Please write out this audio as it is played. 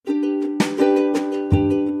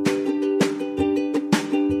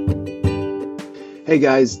Hey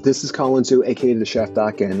guys, this is Colin Zhu, aka the Chef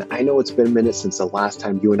Doc, and I know it's been a minute since the last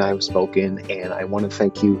time you and I have spoken, and I want to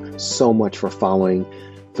thank you so much for following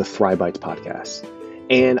the Thrive Bites podcast.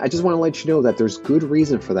 And I just want to let you know that there's good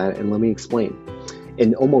reason for that, and let me explain.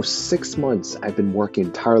 In almost 6 months, I've been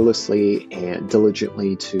working tirelessly and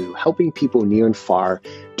diligently to helping people near and far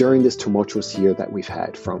during this tumultuous year that we've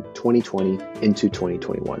had from 2020 into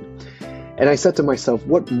 2021. And I said to myself,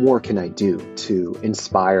 what more can I do to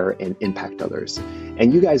inspire and impact others?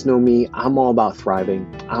 And you guys know me, I'm all about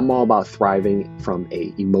thriving. I'm all about thriving from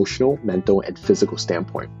an emotional, mental, and physical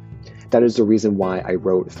standpoint. That is the reason why I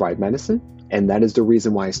wrote Thrive Medicine, and that is the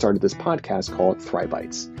reason why I started this podcast called Thrive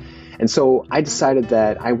Bites. And so I decided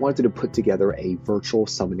that I wanted to put together a virtual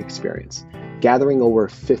summit experience, gathering over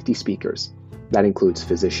 50 speakers. That includes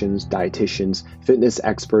physicians, dietitians, fitness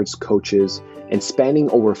experts, coaches, and spanning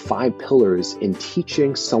over 5 pillars in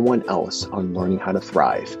teaching someone else on learning how to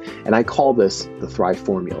thrive. And I call this the Thrive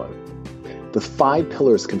Formula. The 5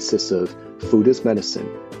 pillars consist of food as medicine,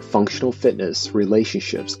 functional fitness,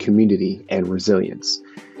 relationships, community, and resilience.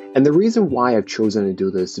 And the reason why I've chosen to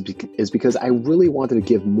do this is because I really wanted to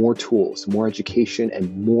give more tools, more education,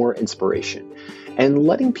 and more inspiration, and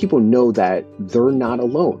letting people know that they're not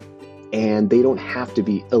alone and they don't have to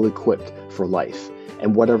be ill-equipped for life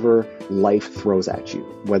and whatever life throws at you,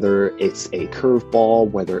 whether it's a curveball,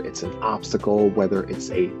 whether it's an obstacle, whether it's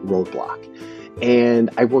a roadblock. And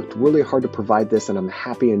I worked really hard to provide this, and I'm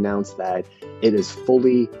happy to announce that it is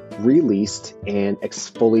fully released and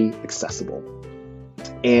fully accessible.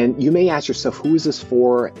 And you may ask yourself, who is this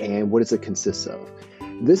for and what does it consist of?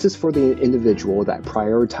 This is for the individual that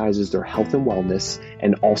prioritizes their health and wellness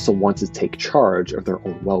and also wants to take charge of their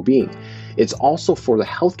own well-being. It's also for the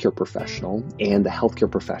healthcare professional and the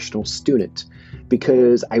healthcare professional student,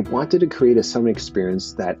 because I wanted to create a summit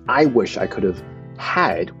experience that I wish I could have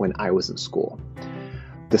had when I was in school.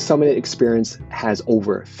 The summit experience has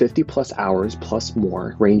over 50 plus hours plus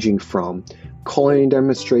more, ranging from culinary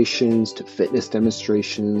demonstrations to fitness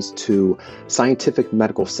demonstrations to scientific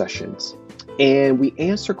medical sessions. And we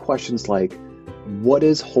answer questions like, what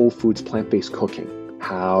is whole foods plant-based cooking?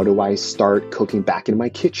 How do I start cooking back in my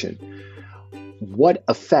kitchen? What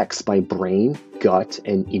affects my brain, gut,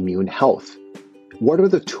 and immune health? What are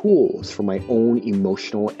the tools for my own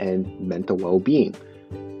emotional and mental well-being?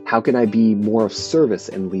 How can I be more of service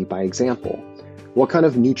and lead by example? What kind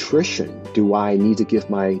of nutrition do I need to give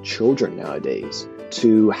my children nowadays?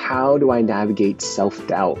 To how do I navigate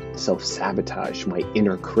self-doubt, self-sabotage, my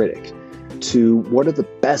inner critic? To what are the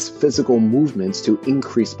best physical movements to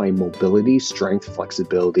increase my mobility, strength,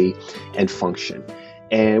 flexibility, and function?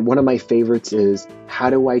 And one of my favorites is, how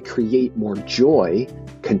do I create more joy,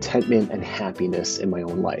 contentment, and happiness in my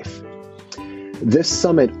own life? This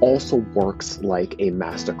summit also works like a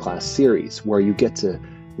masterclass series where you get to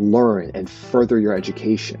learn and further your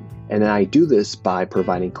education. And I do this by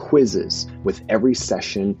providing quizzes with every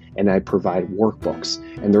session, and I provide workbooks.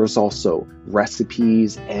 And there's also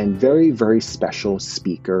recipes and very, very special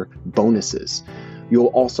speaker bonuses. You'll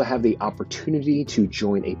also have the opportunity to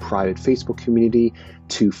join a private Facebook community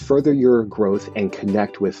to further your growth and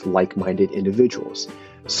connect with like-minded individuals.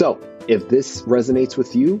 So if this resonates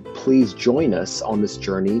with you, please join us on this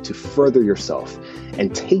journey to further yourself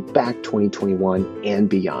and take back 2021 and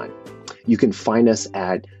beyond. You can find us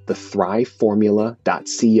at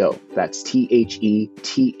thethriveformula.co. That's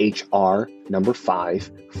THETHR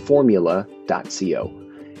 5 formula.co.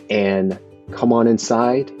 And come on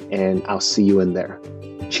inside, and I'll see you in there.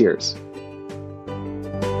 Cheers.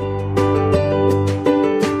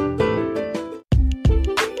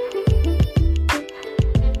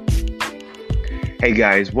 Hey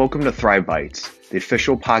guys, welcome to Thrive Bites, the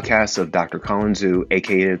official podcast of Dr. Colin Zhu,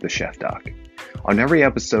 aka the Chef Doc. On every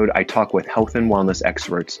episode, I talk with health and wellness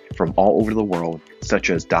experts from all over the world, such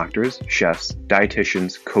as doctors, chefs,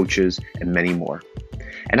 dietitians, coaches, and many more.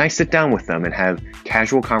 And I sit down with them and have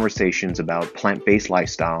casual conversations about plant-based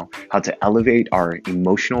lifestyle, how to elevate our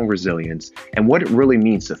emotional resilience, and what it really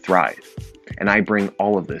means to thrive. And I bring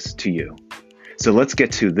all of this to you. So let's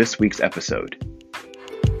get to this week's episode.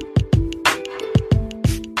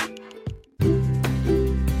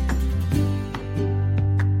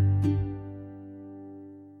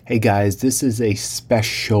 Hey guys, this is a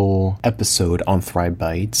special episode on Thrive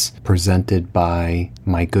Bites presented by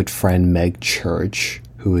my good friend Meg Church,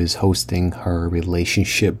 who is hosting her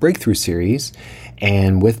Relationship Breakthrough Series.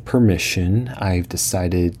 And with permission, I've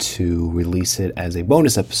decided to release it as a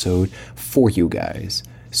bonus episode for you guys.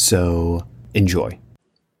 So enjoy.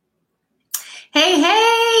 Hey,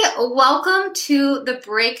 welcome to the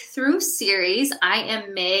Breakthrough series. I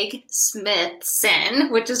am Meg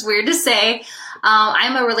Smithson, which is weird to say.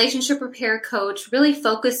 I'm a relationship repair coach, really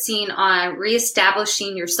focusing on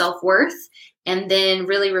reestablishing your self-worth and then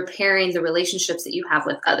really repairing the relationships that you have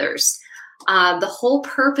with others. The whole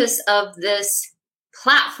purpose of this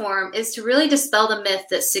platform is to really dispel the myth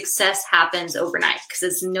that success happens overnight, because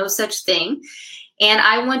it's no such thing. And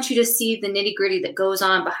I want you to see the nitty gritty that goes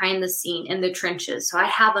on behind the scene in the trenches. So I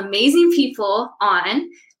have amazing people on.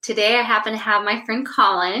 Today, I happen to have my friend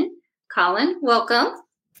Colin. Colin, welcome.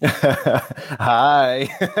 Hi.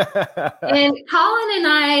 And Colin and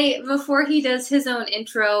I, before he does his own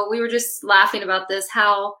intro, we were just laughing about this,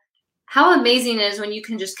 how amazing it is when you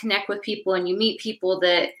can just connect with people and you meet people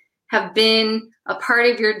that have been a part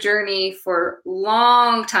of your journey for a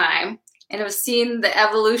long time and have seen the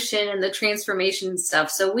evolution and the transformation and stuff.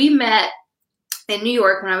 So we met in New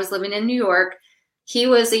York when I was living in New York. He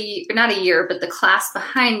was not a year, but the class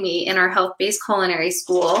behind me in our health-based culinary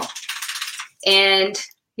school. And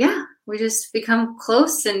yeah, we just become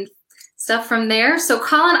close and stuff from there. So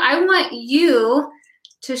Colin, I want you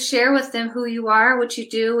to share with them who you are, what you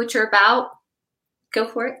do, what you're about. Go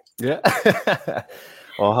for it. Yeah.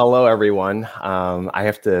 Well, hello, everyone. I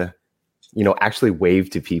have to actually wave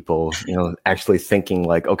to people, actually thinking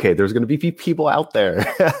like, okay, there's going to be people out there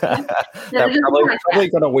that probably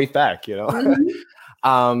going to wave back,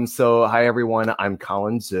 Mm-hmm. So hi, everyone. I'm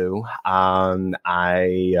Colin Zhu.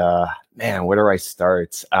 Where do I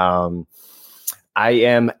start? I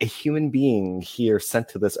am a human being here sent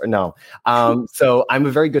to this. So I'm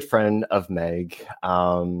a very good friend of Meg,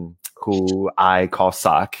 who I call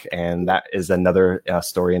Sock, and that is another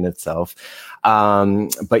story in itself.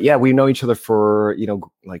 But yeah, we know each other for,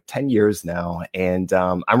 like 10 years now. And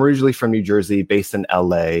I'm originally from New Jersey, based in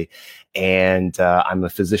LA. And I'm a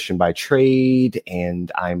physician by trade.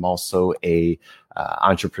 And I'm also a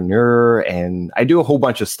entrepreneur. And I do a whole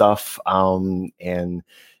bunch of stuff. And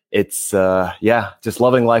it's, just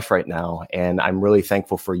loving life right now. And I'm really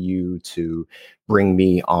thankful for you to bring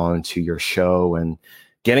me on to your show and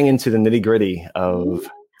getting into the nitty gritty of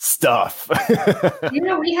stuff.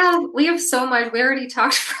 We have so much. We already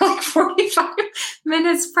talked for like 45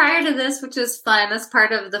 minutes prior to this, which is fun. That's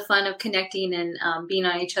part of the fun of connecting and being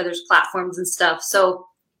on each other's platforms and stuff. So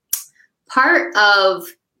part of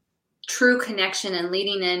true connection and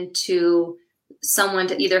leading into someone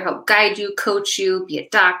to either help guide you, coach you, be a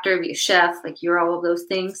doctor, be a chef, like you're all of those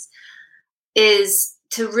things, is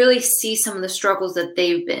to really see some of the struggles that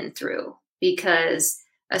they've been through. Because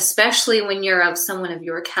especially when you're of someone of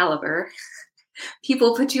your caliber,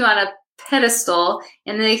 people put you on a pedestal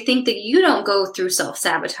and they think that you don't go through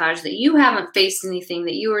self-sabotage, that you haven't faced anything,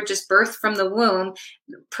 that you were just birthed from the womb,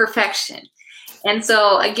 perfection. And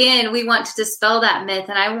so again, we want to dispel that myth,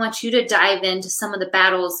 and I want you to dive into some of the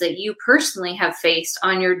battles that you personally have faced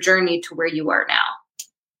on your journey to where you are now.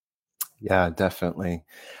 Yeah, definitely.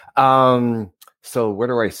 So where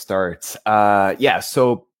do I start?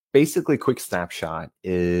 So basically, quick snapshot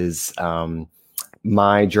is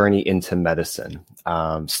my journey into medicine.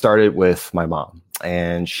 Started with my mom,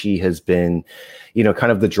 and she has been,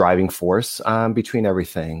 kind of the driving force between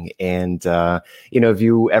everything. And, if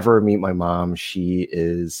you ever meet my mom, she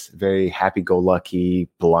is very happy-go-lucky,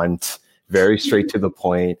 blunt, very straight to the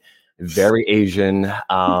point, very Asian.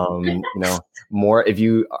 More if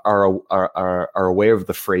you are aware of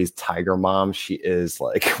the phrase "tiger mom," she is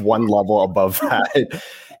like one level above that.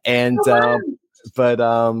 And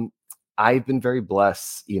I've been very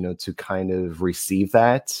blessed, to kind of receive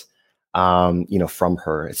that, from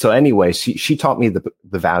her. So anyway, she taught me the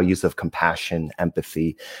values of compassion,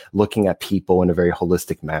 empathy, looking at people in a very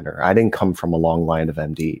holistic manner. I didn't come from a long line of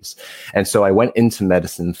MDs. And so I went into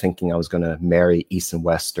medicine thinking I was going to marry East and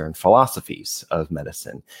Western philosophies of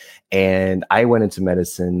medicine. And I went into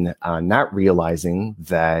medicine not realizing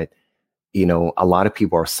that a lot of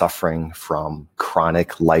people are suffering from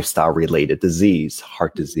chronic lifestyle related disease,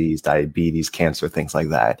 heart disease, diabetes, cancer, things like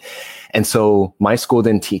that. And so my school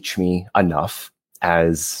didn't teach me enough,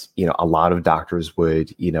 as, a lot of doctors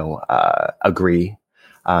would, agree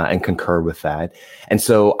and concur with that. And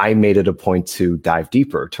so I made it a point to dive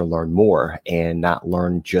deeper, to learn more, and not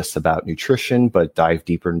learn just about nutrition, but dive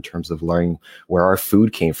deeper in terms of learning where our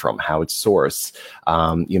food came from, how it's sourced,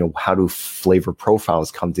 how do flavor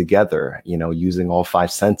profiles come together, using all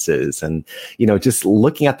five senses, and, just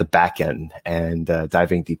looking at the back end and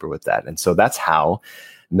diving deeper with that. And so that's how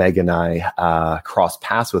Meg and I crossed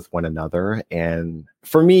paths with one another. And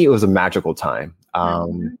for me, it was a magical time.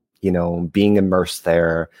 Being immersed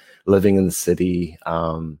there, living in the city,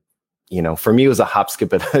 for me, it was a hop,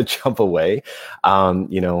 skip, and a jump away.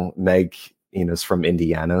 Meg, is from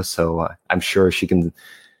Indiana, so I'm sure she can,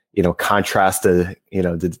 contrast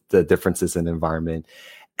the differences in environment.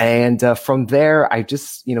 And from there, I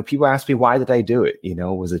just, people ask me, why did I do it?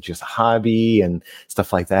 Was it just a hobby and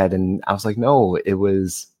stuff like that? And I was like, no, it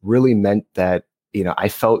was really meant that, I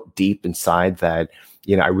felt deep inside that,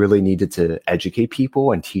 I really needed to educate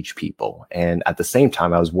people and teach people. And at the same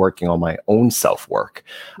time, I was working on my own self-work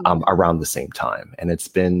around the same time. And it's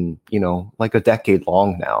been, like a decade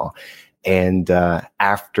long now. And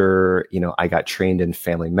after, I got trained in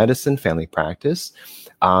family medicine, family practice,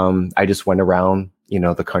 I just went around,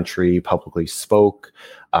 the country, publicly spoke,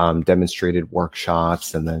 demonstrated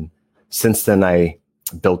workshops. And then since then, I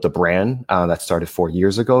built a brand that started 4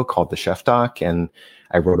 years ago called The Chef Doc. And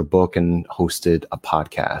I wrote a book and hosted a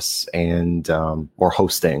podcast or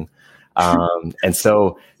hosting. And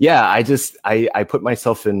so, yeah, I put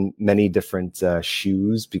myself in many different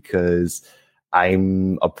shoes because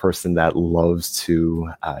I'm a person that loves to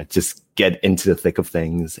just get into the thick of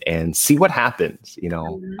things and see what happens,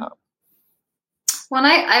 Mm-hmm. Well,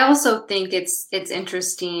 I also think it's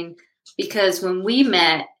interesting because when we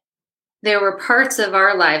met, there were parts of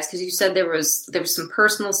our lives, because you said there was some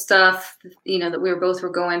personal stuff, that we were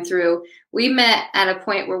going through. We met at a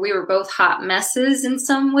point where we were both hot messes in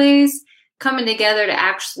some ways, coming together to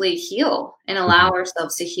actually heal and allow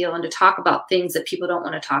ourselves to heal and to talk about things that people don't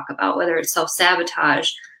want to talk about, whether it's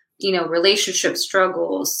self-sabotage, relationship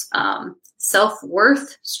struggles,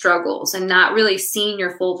 self-worth struggles, and not really seeing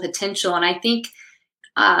your full potential. And I think,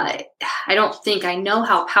 I don't think I know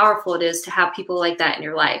how powerful it is to have people like that in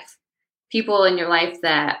your life. People in your life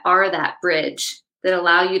that are that bridge that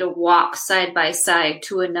allow you to walk side by side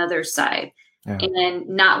to another side and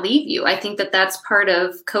not leave you. I think that that's part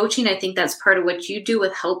of coaching. I think that's part of what you do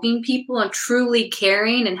with helping people and truly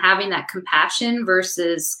caring and having that compassion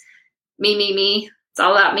versus me. It's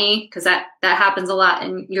all about me, because that happens a lot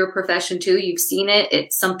in your profession too. You've seen it.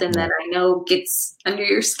 It's something that I know gets under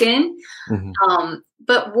your skin. Mm-hmm.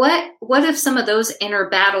 But what have some of those inner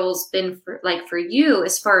battles been for you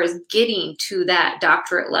as far as getting to that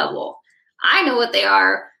doctorate level? I know what they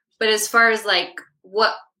are, but as far as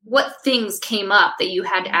what things came up that you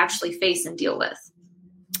had to actually face and deal with?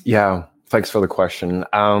 Yeah, thanks for the question.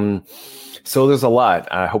 So there's a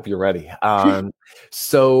lot. I hope you're ready.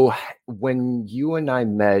 So when you and I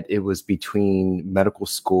met, it was between medical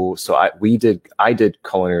school. So I did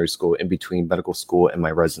culinary school in between medical school and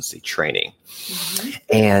my residency training.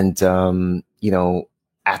 Mm-hmm. And,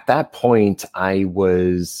 at that point, I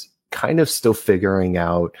was kind of still figuring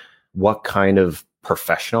out what kind of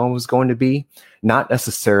professional I was going to be, not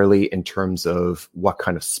necessarily in terms of what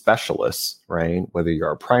kind of specialist, right? Whether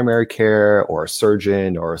you're a primary care or a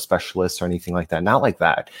surgeon or a specialist or anything like that, not like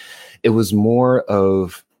that. It was more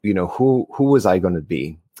of, who was I going to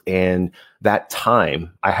be? And that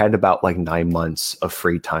time I had about 9 months of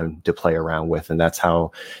free time to play around with. And that's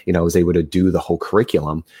how, I was able to do the whole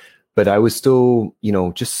curriculum. But I was still,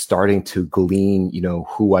 just starting to glean,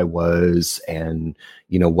 who I was and,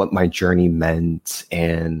 what my journey meant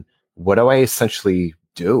and what do I essentially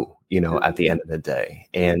do, at the end of the day.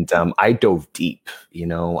 And I dove deep,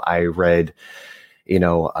 I read,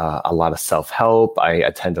 a lot of self-help. I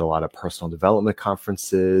attended a lot of personal development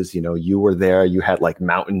conferences. You were there, you had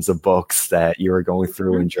mountains of books that you were going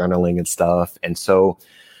through and journaling and stuff. And so,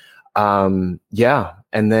 yeah.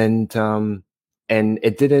 And then, and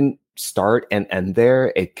it didn't start and end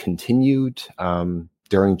there. It continued,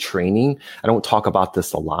 during training. I don't talk about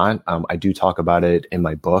this a lot. I do talk about it in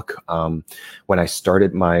my book. When I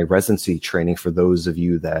started my residency training, for those of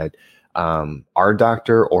you that are a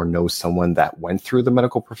doctor or know someone that went through the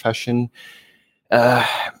medical profession,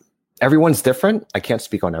 everyone's different. I can't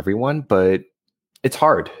speak on everyone, but it's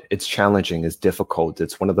hard. It's challenging. It's difficult.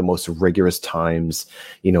 It's one of the most rigorous times,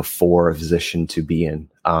 for a physician to be in.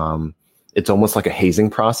 It's almost like a hazing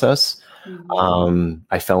process. Mm-hmm.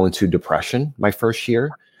 I fell into depression my first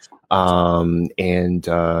year. And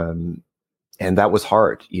that was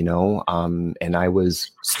hard, and I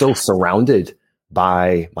was still surrounded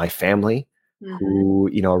by my family, mm-hmm.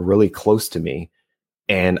 who, are really close to me.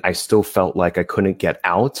 And I still felt like I couldn't get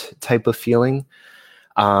out type of feeling.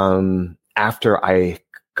 After I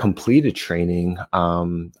completed training,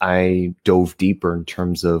 I dove deeper in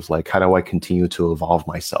terms of how do I continue to evolve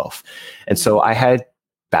myself? And so I had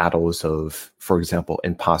battles of, for example,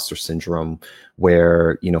 imposter syndrome,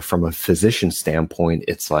 where, from a physician standpoint,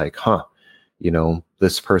 it's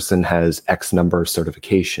this person has X number of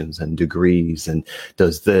certifications and degrees and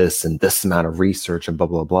does this and this amount of research and blah,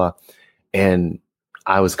 blah, blah. And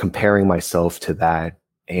I was comparing myself to that.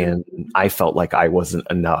 and I felt like I wasn't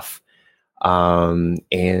enough. Even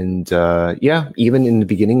in the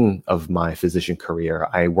beginning of my physician career,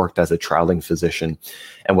 I worked as a traveling physician.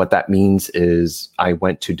 And what that means is I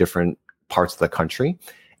went to different parts of the country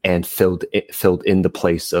and filled in the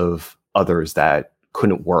place of others that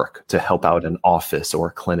couldn't work to help out an office or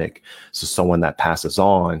a clinic. So someone that passes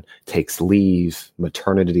on, takes leave,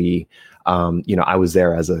 maternity, I was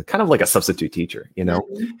there as a kind of like a substitute teacher,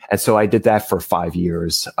 And so I did that for 5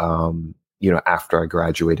 years, after I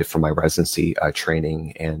graduated from my residency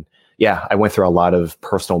training. And I went through a lot of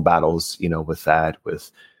personal battles, with that, with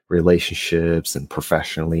relationships and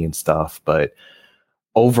professionally and stuff. But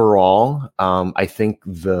overall, I think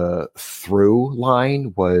the through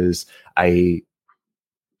line was I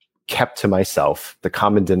kept to myself. The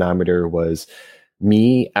common denominator was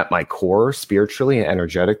me at my core, spiritually and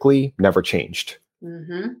energetically, never changed.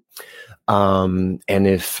 Mm-hmm. And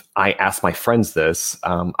if I ask my friends this,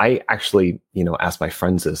 I actually, ask my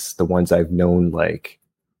friends this, the ones I've known like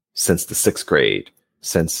since the 6th grade,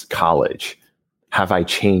 since college, have I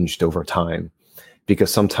changed over time?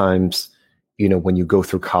 Because sometimes, when you go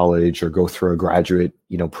through college or go through a graduate,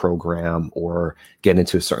 program or get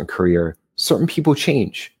into a certain career, certain people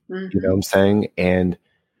change, you know what I'm saying? And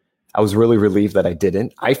I was really relieved that I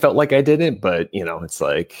didn't. I felt like I didn't, but it's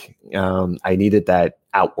like I needed that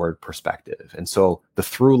outward perspective. And so the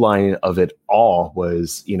through line of it all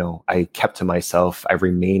was, I kept to myself. I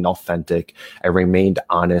remained authentic. I remained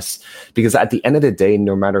honest, because at the end of the day,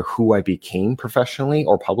 no matter who I became professionally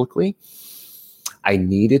or publicly, I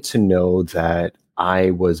needed to know that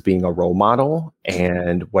I was being a role model,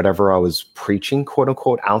 and whatever I was preaching, quote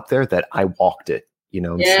unquote, out there, that I walked it. What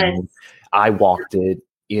I'm saying? I walked it.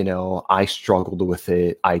 I struggled with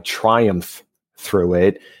it. I triumphed through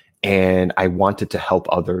it, and I wanted to help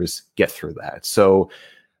others get through that. So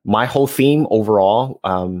my whole theme overall,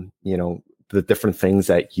 the different things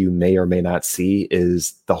that you may or may not see,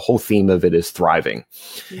 is the whole theme of it is thriving.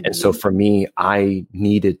 Mm-hmm. And so for me, I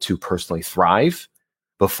needed to personally thrive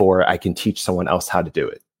before I can teach someone else how to do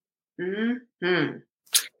it. Mm-hmm.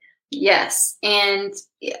 Yes. And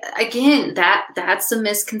again, that's a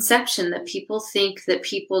misconception, that people think that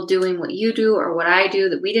people doing what you do or what I do,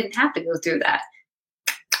 that we didn't have to go through that.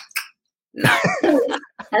 No.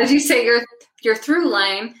 As you say, your through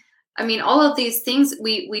line, I mean, all of these things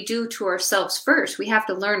we do to ourselves first. We have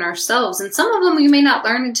to learn ourselves. And some of them we may not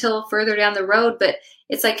learn until further down the road, but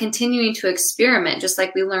it's like continuing to experiment, just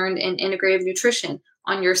like we learned in integrative nutrition,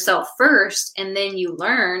 on yourself first, and then you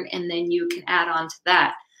learn, and then you can add on to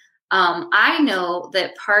that. I know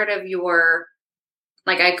that part of your,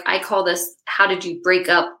 like I call this, how did you break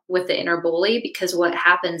up with the inner bully? Because what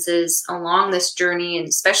happens is, along this journey, and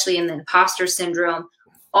especially in the imposter syndrome,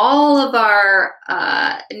 all of our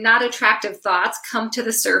not attractive thoughts come to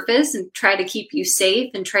the surface and try to keep you safe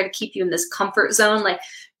and try to keep you in this comfort zone. Like,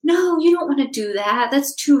 no, you don't want to do that.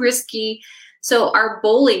 That's too risky. So our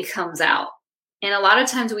bully comes out. And a lot of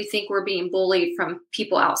times we think we're being bullied from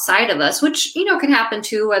people outside of us, which, can happen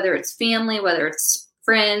too, whether it's family, whether it's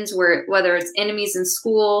friends, whether it's enemies in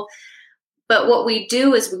school. But what we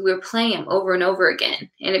do is we replay them over and over again,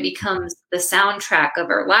 and it becomes the soundtrack of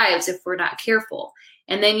our lives if we're not careful.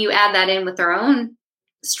 And then you add that in with our own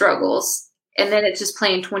struggles, and then it's just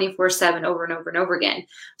playing 24/7 over and over and over again.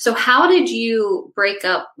 So how did you break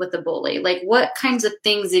up with the bully? Like, what kinds of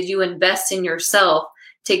things did you invest in yourself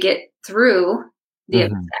to get through the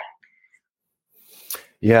effect?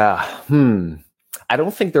 Yeah. I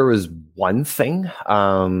don't think there was one thing.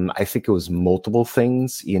 I think it was multiple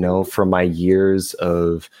things, from my years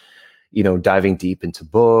of, diving deep into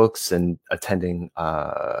books and attending,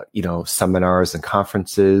 seminars and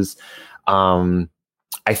conferences.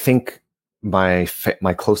 I think my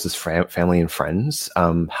closest family and friends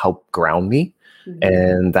help ground me. Mm-hmm.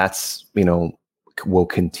 And that's, will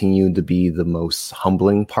continue to be the most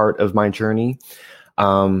humbling part of my journey.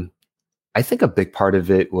 I think a big part of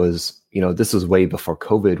it was, this was way before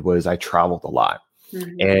COVID, was I traveled a lot.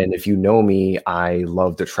 Mm-hmm. And if you know me, I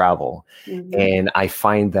love to travel. Mm-hmm. And I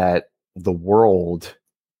find that the world,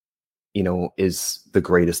 is the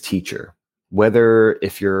greatest teacher. Whether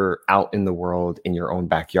if you're out in the world in your own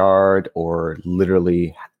backyard or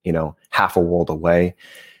literally, half a world away.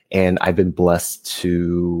 And I've been blessed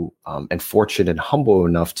to, and fortunate and humble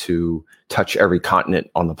enough to touch every continent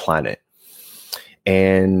on the planet.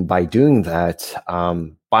 And by doing that,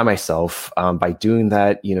 by myself, by doing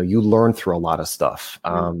that, you learn through a lot of stuff.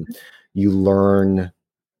 You learn,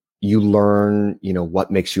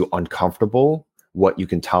 what makes you uncomfortable, what you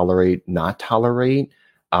can tolerate, not tolerate,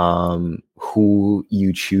 who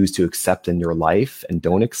you choose to accept in your life and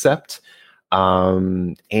don't accept.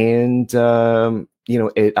 It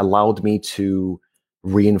allowed me to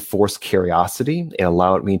reinforce curiosity. It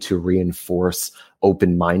allowed me to reinforce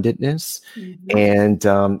open-mindedness. And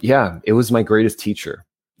it was my greatest teacher,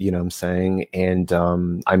 you know what I'm saying? And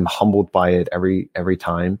I'm humbled by it every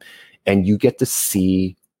time. And you get to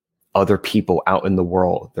see other people out in the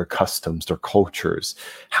world, their customs, their cultures,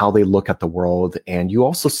 how they look at the world. And you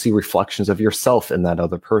also see reflections of yourself in that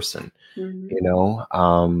other person,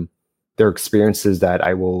 their experiences that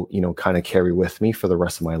I will, kind of carry with me for the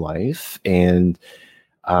rest of my life. And,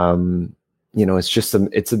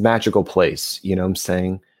 it's a magical place, you know what I'm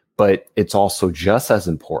saying? But it's also just as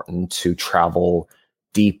important to travel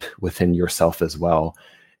deep within yourself as well.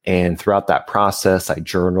 And throughout that process, I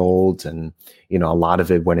journaled, and, a lot of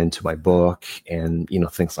it went into my book and,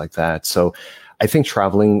 things like that. So I think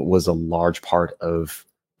traveling was a large part of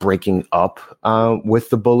breaking up with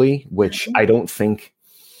the bully, which I think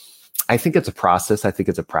it's a process. I think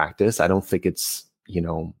it's a practice. I don't think it's,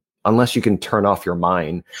 unless you can turn off your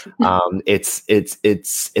mind, it's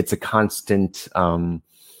a constant,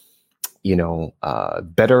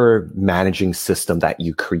 better managing system that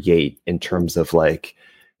you create in terms of like,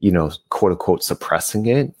 quote unquote, suppressing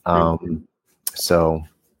it. So.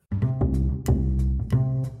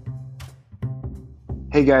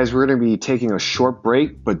 Hey guys, we're going to be taking a short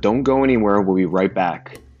break, but don't go anywhere. We'll be right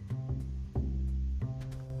back.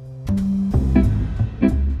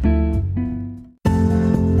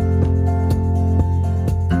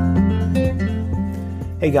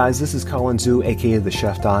 Hey guys, this is Colin Zhu, aka The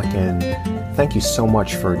Chef Doc, and thank you so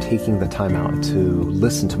much for taking the time out to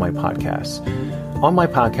listen to my podcast. On my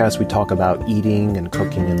podcast, we talk about eating and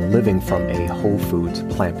cooking and living from a whole foods,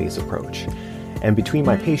 plant-based approach. And between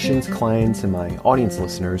my patients, clients, and my audience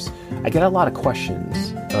listeners, I get a lot of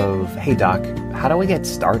questions of, hey doc, how do I get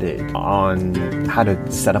started on how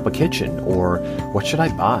to set up a kitchen? Or what should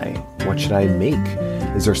I buy? What should I make?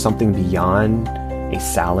 Is there something beyond a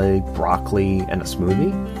salad, broccoli, and a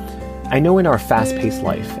smoothie? I know in our fast-paced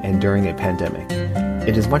life and during a pandemic,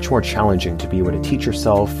 it is much more challenging to be able to teach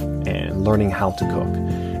yourself and learning how to cook.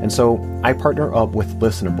 And so I partner up with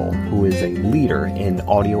Listenable, who is a leader in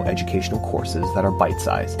audio educational courses that are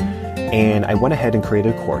bite-sized. And I went ahead and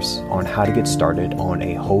created a course on how to get started on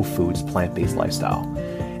a whole foods, plant-based lifestyle.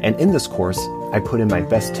 And in this course, I put in my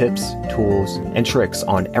best tips, tools, and tricks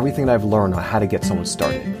on everything that I've learned on how to get someone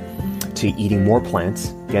started, to eating more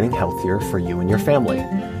plants, getting healthier for you and your family.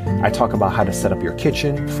 I talk about how to set up your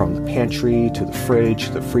kitchen, from the pantry to the fridge,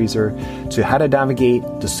 to the freezer, to how to navigate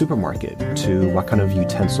the supermarket, to what kind of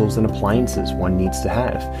utensils and appliances one needs to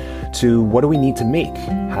have, to what do we need to make,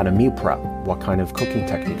 how to meal prep, what kind of cooking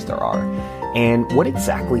techniques there are, and what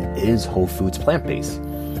exactly is whole foods plant-based.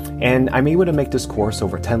 And I'm able to make this course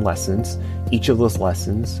over 10 lessons. Each of those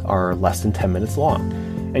lessons are less than 10 minutes long,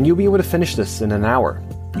 and you'll be able to finish this in an hour.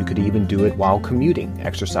 You could even do it while commuting,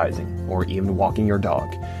 exercising, or even walking your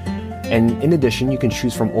dog. And in addition, you can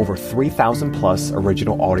choose from over 3,000 plus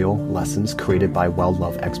original audio lessons created by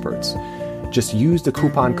well-loved experts. Just use the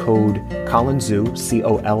coupon code COLINZHU,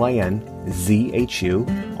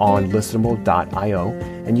 COLINZHU, on listenable.io,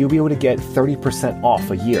 and you'll be able to get 30% off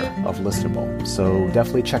a year of Listenable. So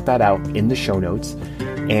definitely check that out in the show notes,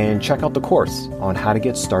 and check out the course on how to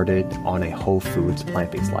get started on a whole foods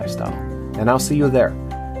plant-based lifestyle. And I'll see you there.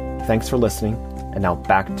 Thanks for listening, and now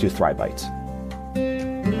back to Thrive Bites.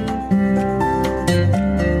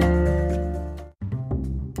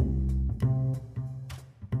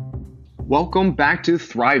 Welcome back to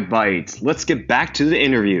Thrive Bites. Let's get back to the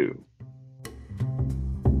interview.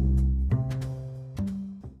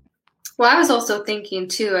 Well, I was also thinking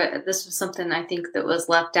too, this was something I think that was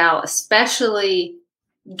left out, especially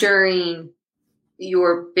during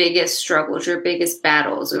your biggest struggles, your biggest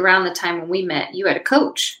battles. Around the time when we met, you had a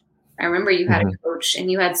coach. I remember you had a coach, and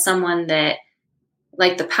you had someone that,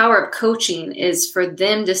 like, the power of coaching is for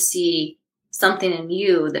them to see something in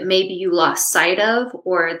you that maybe you lost sight of,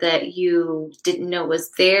 or that you didn't know was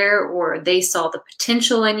there, or they saw the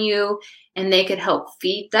potential in you and they could help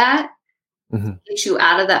feed that, get you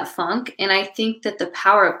out of that funk. And I think that the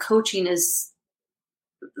power of coaching is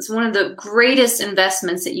one of the greatest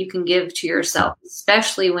investments that you can give to yourself,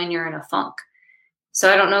 especially when you're in a funk. So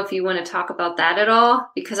I don't know if you want to talk about that at all,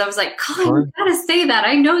 because I was like, Colin, you got to say that.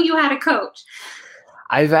 I know you had a coach.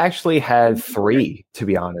 I've actually had 3, to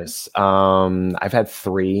be honest. I've had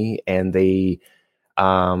 3, and I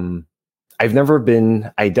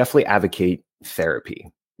definitely advocate therapy.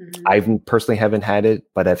 I personally haven't had it,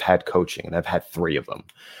 but I've had coaching, and I've had 3 of them.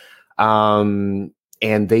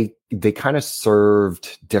 And they kind of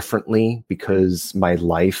served differently, because my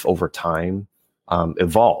life over time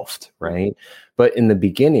evolved, right? But in the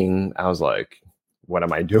beginning, I was like, what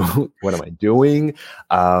am I doing? What am I doing?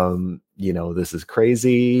 This is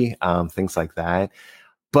crazy, things like that.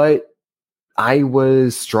 But I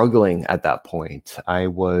was struggling at that point. I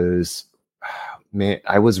was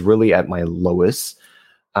really at my lowest,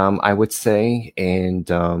 I would say.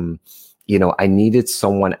 And, I needed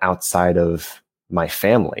someone outside of my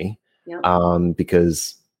family,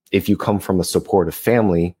 because if you come from a supportive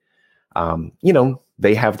family,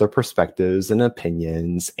 they have their perspectives and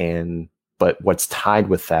opinions, but what's tied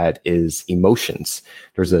with that is emotions.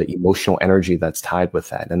 There's an emotional energy that's tied with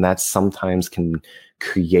that. And that sometimes can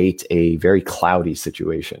create a very cloudy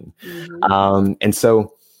situation. And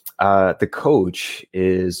so the coach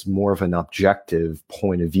is more of an objective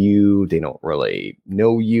point of view. They don't really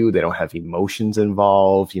know you. They don't have emotions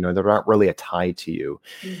involved. They're not really a tie to you.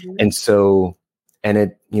 And so,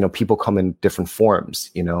 people come in different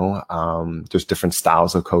forms, there's different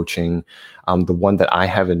styles of coaching. The one that I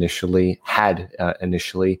have initially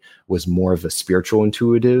was more of a spiritual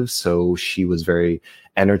intuitive. So she was very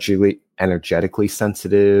energetically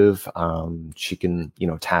sensitive. She can,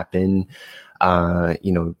 tap in,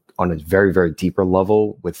 on a very, very deeper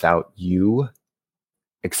level without you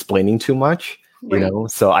explaining too much,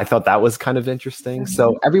 so I thought that was kind of interesting.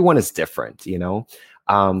 So everyone is different,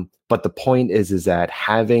 but the point is that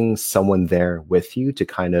having someone there with you to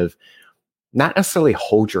kind of not necessarily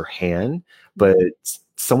hold your hand, but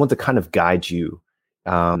someone to kind of guide you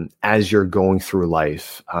as you're going through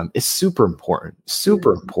life is super important,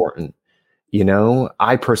 important.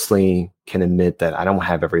 I personally can admit that I don't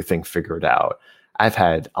have everything figured out. I've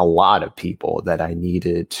had a lot of people that I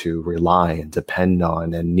needed to rely and depend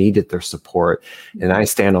on and needed their support. And I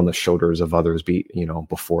stand on the shoulders of others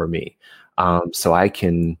before me. So I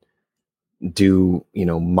can do,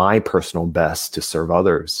 my personal best to serve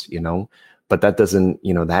others, but that doesn't,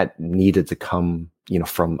 that needed to come,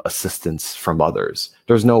 from assistance from others.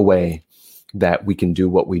 There's no way that we can do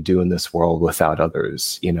what we do in this world without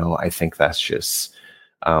others. I think that's just,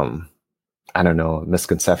 I don't know, a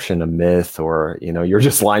misconception, a myth, or, you're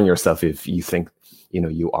just lying yourself if you think,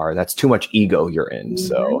 you are. That's too much ego you're in.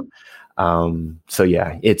 So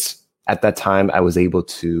yeah, it's at that time I was able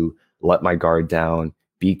to let my guard down,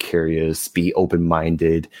 be curious, be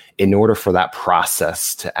open-minded in order for that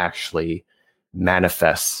process to actually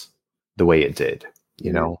manifest the way it did,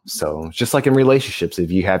 So just like in relationships,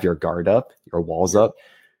 if you have your guard up, your walls up,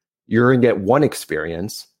 you're going to get one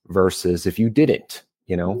experience versus if you didn't,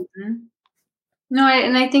 No,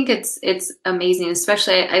 I think it's amazing,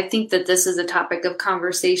 especially I think that this is a topic of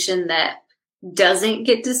conversation that doesn't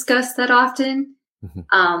get discussed that often.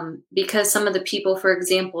 Because some of the people, for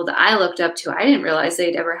example, that I looked up to, I didn't realize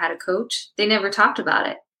they'd ever had a coach. They never talked about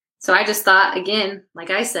it. So I just thought, again,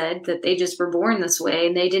 like I said, that they just were born this way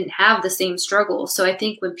and they didn't have the same struggles. So I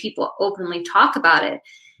think when people openly talk about it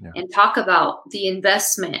and talk about the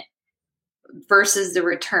investment versus the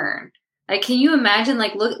return, like, can you imagine,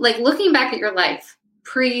 looking back at your life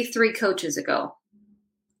pre 3 coaches ago,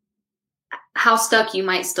 how stuck you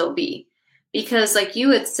might still be? Because like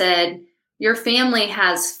you had said, your family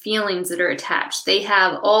has feelings that are attached. They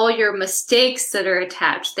have all your mistakes that are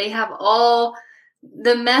attached. They have all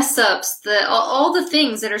the mess ups, all the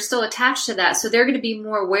things that are still attached to that. So they're going to be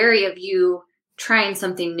more wary of you trying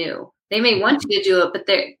something new. They may want you to do it, but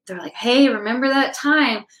they're like, hey, remember that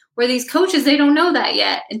time where these coaches, they don't know that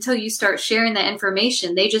yet until you start sharing that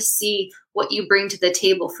information. They just see what you bring to the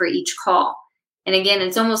table for each call. And again,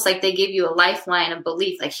 it's almost like they give you a lifeline of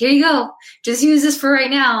belief. Like, here you go. Just use this for right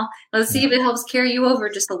now. Let's see if it helps carry you over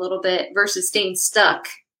just a little bit versus staying stuck,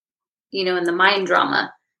 in the mind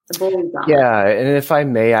drama, the bully drama. Yeah. And if I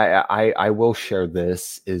may, I will share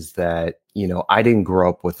this is that, I didn't grow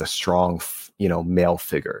up with a strong, male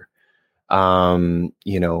figure. I'm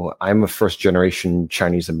a first generation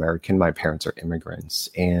Chinese American. My parents are immigrants,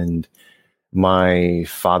 and my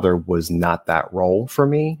father was not that role for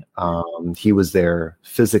me. He was there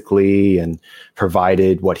physically and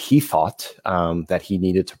provided what he thought that he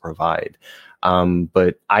needed to provide.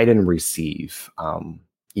 But I didn't receive,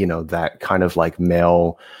 that kind of like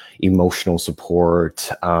male emotional support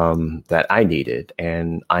that I needed.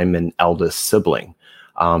 And I'm an eldest sibling.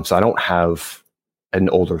 So I don't have an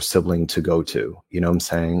older sibling to go to, you know what I'm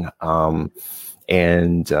saying? I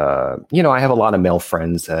have a lot of male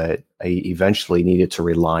friends that I eventually needed to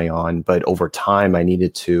rely on, but over time I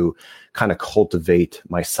needed to kind of cultivate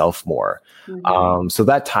myself more. So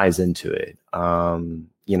that ties into it.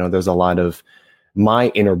 There's a lot of my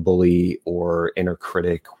inner bully or inner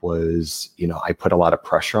critic was, I put a lot of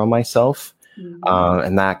pressure on myself.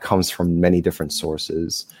 And that comes from many different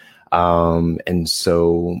sources. And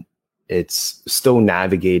so it's still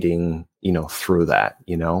navigating, through that,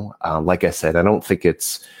 like I said, I don't think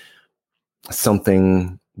it's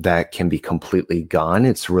something that can be completely gone.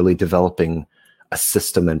 It's really developing a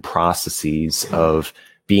system and processes of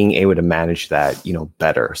being able to manage that,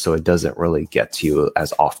 better. So it doesn't really get to you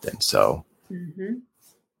as often. So. Mm-hmm.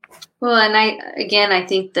 Well, and I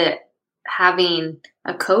think that having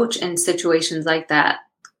a coach in situations like that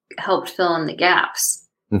helped fill in the gaps,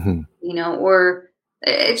 or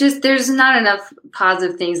it just, there's not enough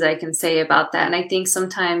positive things that I can say about that. And I think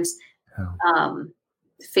sometimes,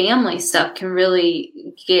 family stuff can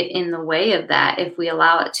really get in the way of that if we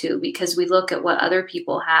allow it to, because we look at what other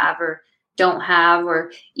people have or don't have,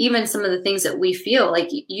 or even some of the things that we feel like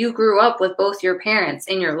you grew up with both your parents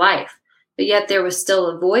in your life, but yet there was still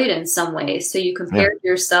a void in some ways. So you compared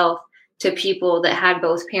yourself to people that had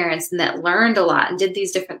both parents and that learned a lot and did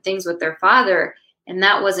these different things with their father, and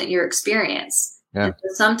that wasn't your experience. Yeah. And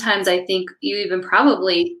so sometimes I think you even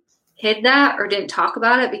probably hid that or didn't talk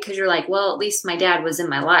about it because you're like, well, at least my dad was in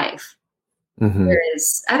my life. Mm-hmm.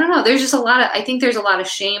 Whereas, I don't know, there's just I think there's a lot of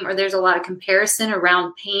shame, or there's a lot of comparison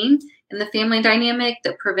around pain in the family dynamic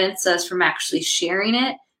that prevents us from actually sharing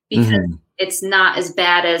it because it's not as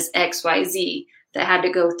bad as XYZ that had to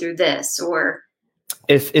go through this. Or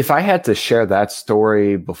if I had to share that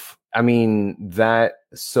story,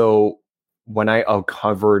 so when I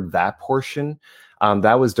uncovered that portion,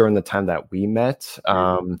 that was during the time that we met.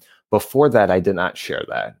 Before that, I did not share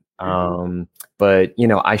that. But,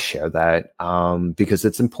 I share that because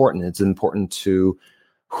it's important. It's important to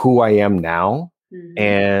who I am now. Mm-hmm.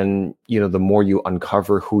 And, the more you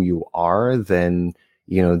uncover who you are, then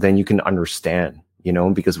you can understand,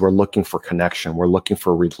 because we're looking for connection. We're looking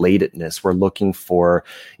for relatedness. We're looking for,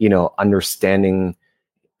 understanding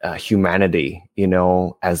humanity,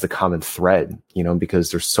 as the common thread,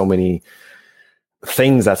 because there's so many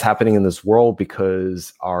things that's happening in this world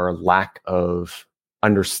because our lack of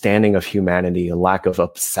understanding of humanity, a lack of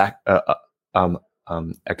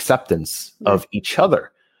acceptance of each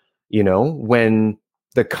other, when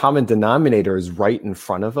the common denominator is right in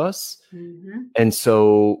front of us. Mm-hmm. And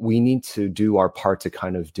so we need to do our part to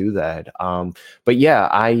kind of do that. But yeah,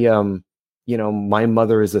 my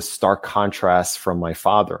mother is a stark contrast from my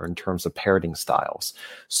father in terms of parenting styles.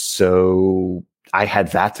 So I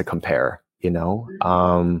had that to compare.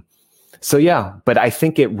 So yeah, but I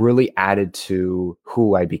think it really added to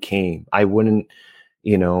who I became. I wouldn't,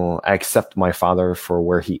 I accept my father for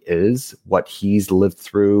where he is, what he's lived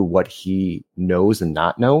through, what he knows and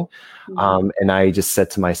not know. Mm-hmm. And I just said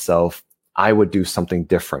to myself, I would do something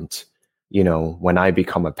different, when I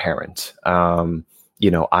become a parent.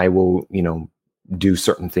 I will, do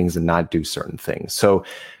certain things and not do certain things. So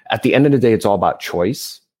at the end of the day, it's all about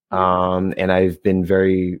choice. And I've been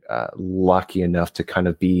very lucky enough to kind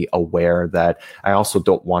of be aware that I also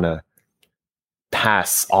don't want to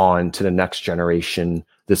pass on to the next generation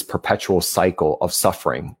this perpetual cycle of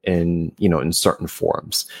suffering in certain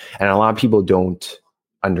forms. And a lot of people don't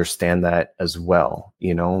understand that as well,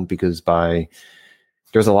 because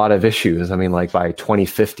there's a lot of issues. Like by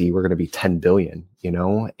 2050, we're going to be 10 billion,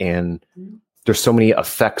 and there's so many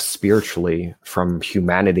effects spiritually from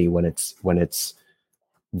humanity when it's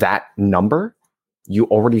that number. You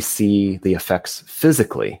already see the effects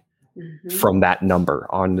physically from that number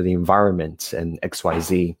on the environment and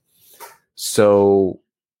XYZ. So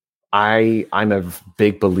I'm a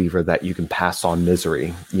big believer that you can pass on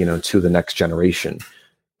misery, to the next generation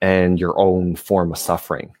and your own form of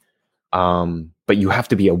suffering. But you have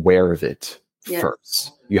to be aware of it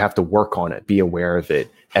first. You have to work on it, be aware of it,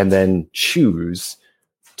 and then choose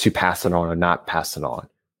to pass it on or not pass it on.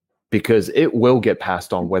 Because it will get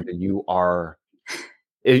passed on whether you are,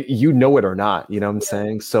 it or not, what I'm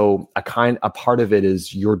saying? So a part of it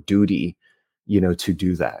is your duty, to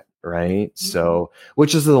do that. Right. Mm-hmm. So,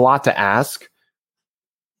 which is a lot to ask,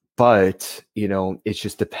 but, it's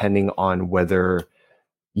just depending on whether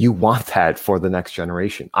you want that for the next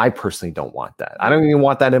generation. I personally don't want that. I don't even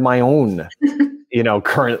want that in my own,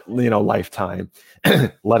 current, lifetime,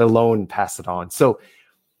 let alone pass it on. So,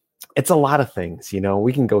 it's a lot of things,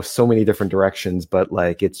 we can go so many different directions, but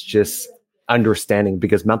it's just understanding,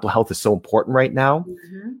 because mental health is so important right now.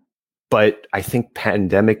 Mm-hmm. But I think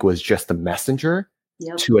pandemic was just a messenger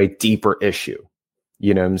to a deeper issue.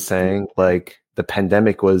 You know what I'm saying? The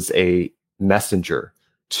pandemic was a messenger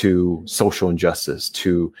to social injustice,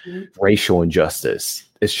 to racial injustice.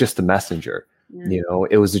 It's just a messenger.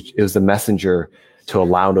 It was a messenger to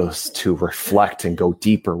allow us to reflect and go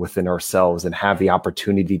deeper within ourselves and have the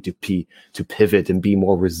opportunity to pivot and be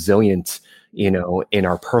more resilient, in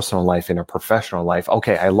our personal life, in our professional life.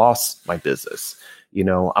 Okay, I lost my business.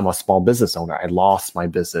 I'm a small business owner. I lost my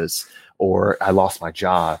business, or I lost my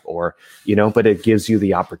job, or, but it gives you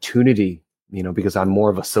the opportunity, because I'm more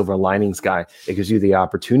of a silver linings guy. It gives you the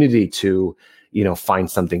opportunity to, find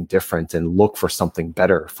something different and look for something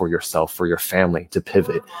better for yourself, for your family, to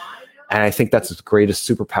pivot. And I think that's the greatest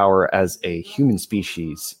superpower as a human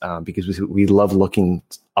species, because we love looking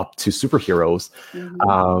up to superheroes.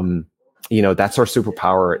 Mm-hmm. That's our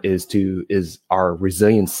superpower, is our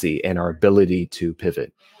resiliency and our ability to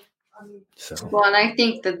pivot. So. Well, and I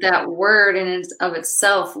think that word in of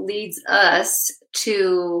itself leads us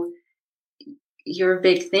to your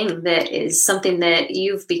big thing, that is something that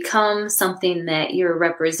you've become, something that you're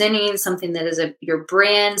representing, something that is your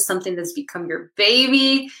brand, something that's become your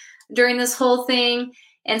baby during this whole thing.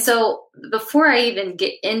 And so before I even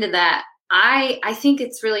get into that, I think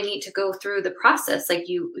it's really neat to go through the process. Like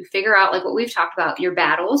you figure out, like what we've talked about, your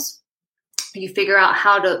battles. You figure out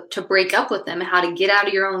how to break up with them and how to get out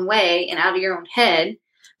of your own way and out of your own head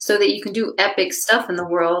so that you can do epic stuff in the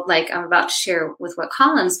world, like I'm about to share with what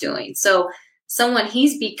Colin's doing. So someone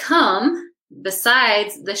he's become,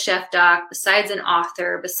 besides the chef doc, besides an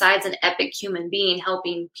author, besides an epic human being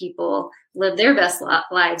helping people live their best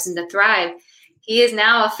lives and to thrive, he is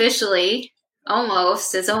now officially,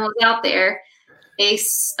 it's almost out there, a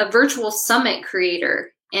virtual summit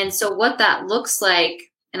creator. And so what that looks like,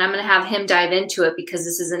 and I'm going to have him dive into it because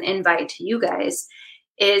this is an invite to you guys,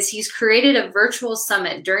 is he's created a virtual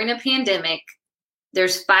summit during a pandemic.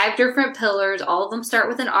 There's 5 different pillars. All of them start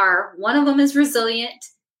with an R. One of them is resilient.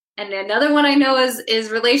 And another one I know is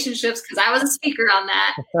relationships, because I was a speaker on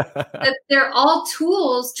that. But they're all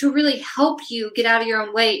tools to really help you get out of your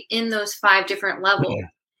own way in those 5 different levels. Yeah.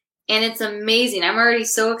 And it's amazing. I'm already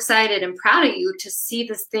so excited and proud of you to see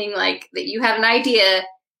this thing, like that you had an idea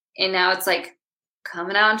and now it's like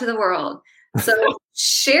coming out into the world. So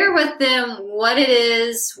share with them what it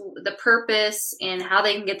is, the purpose, and how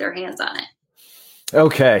they can get their hands on it.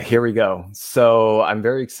 Okay, here we go. So I'm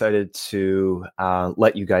very excited to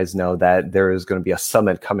let you guys know that there is going to be a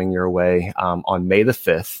summit coming your way on May the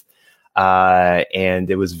 5th. And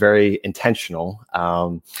it was very intentional.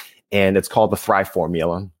 And it's called the Thrive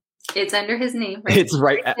Formula. It's under his name. Right? It's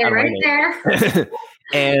right there.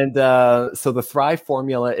 And so the Thrive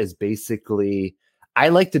Formula is basically, I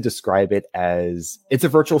like to describe it as, it's a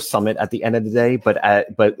virtual summit at the end of the day, but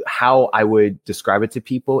how I would describe it to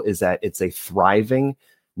people is that it's a thriving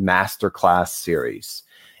masterclass series.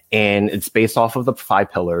 And it's based off of the 5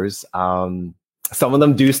 pillars. Some of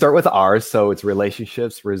them do start with R, so it's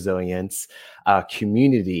relationships, resilience,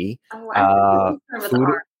 community,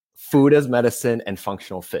 food as medicine, and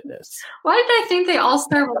functional fitness. Why did I think they all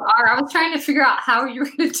start with R? I was trying to figure out how you were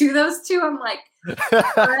going to do those two. I'm like,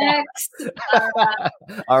 RX.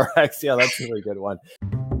 RX, yeah, that's a really good one.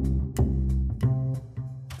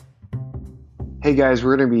 Hey guys,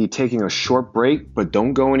 we're going to be taking a short break, but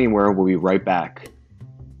don't go anywhere. We'll be right back.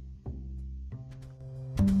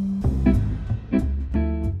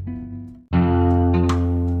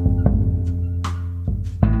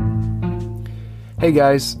 Hey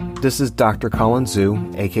guys, this is Dr. Colin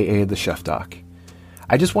Zhu, aka The Chef Doc.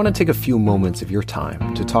 I just want to take a few moments of your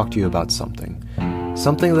time to talk to you about something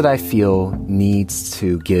that I feel needs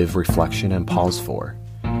to give reflection and pause for.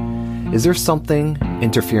 Is there something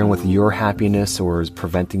interfering with your happiness or is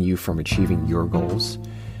preventing you from achieving your goals?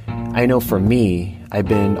 I know for me, I've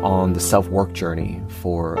been on the self-work journey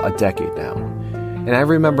for a decade now, and I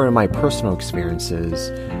remember in my personal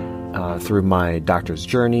experiences, through my doctor's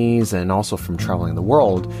journeys and also from traveling the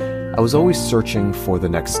world, I was always searching for the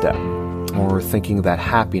next step or thinking that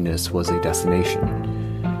happiness was a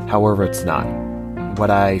destination. However, it's not. What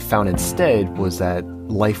I found instead was that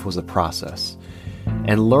life was a process,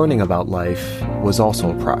 and learning about life was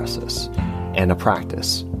also a process and a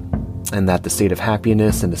practice, and that the state of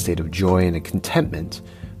happiness and the state of joy and contentment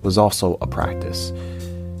was also a practice.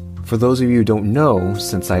 For those of you who don't know,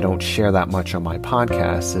 since I don't share that much on my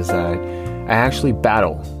podcast, is that I actually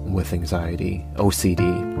battle with anxiety, OCD,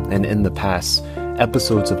 and in the past,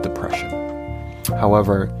 episodes of depression.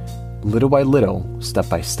 However, little by little, step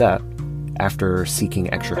by step, after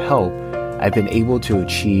seeking extra help, I've been able to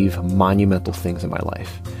achieve monumental things in my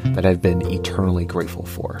life that I've been eternally grateful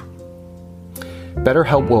for.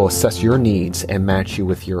 BetterHelp will assess your needs and match you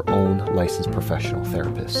with your own licensed professional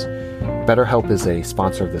therapist. BetterHelp is a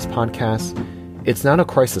sponsor of this podcast. It's not a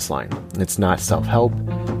crisis line. It's not self-help.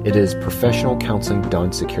 It is professional counseling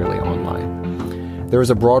done securely online. There is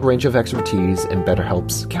a broad range of expertise in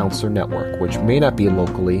BetterHelp's counselor network, which may not be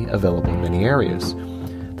locally available in many areas.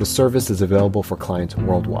 The service is available for clients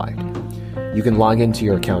worldwide. You can log into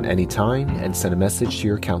your account anytime and send a message to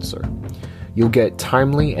your counselor. You'll get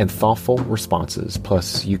timely and thoughtful responses,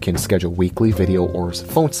 plus you can schedule weekly video or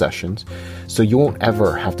phone sessions, so you won't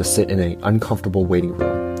ever have to sit in an uncomfortable waiting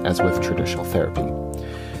room, as with traditional therapy.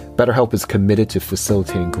 BetterHelp is committed to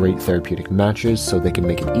facilitating great therapeutic matches so they can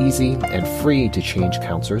make it easy and free to change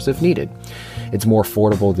counselors if needed. It's more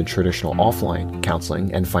affordable than traditional offline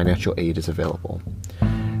counseling, and financial aid is available.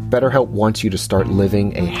 BetterHelp wants you to start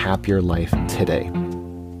living a happier life today.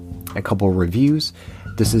 A couple of reviews.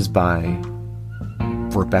 This is by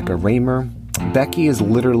Rebecca Raymer. Becky has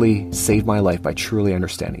literally saved my life by truly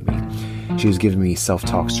understanding me. She has given me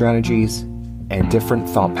self-talk strategies and different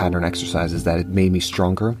thought pattern exercises that have made me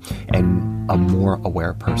stronger and a more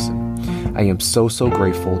aware person. I am so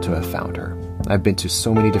grateful to have found her. I've been to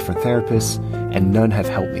so many different therapists, and none have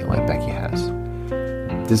helped me like Becky has.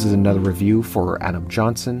 This is another review for Adam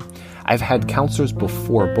Johnson. I've had counselors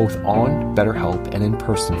before, both on BetterHelp and in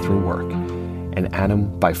person through work, and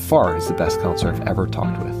Adam by far is the best counselor I've ever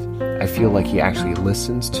talked with. I feel like he actually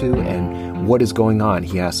listens to and what is going on.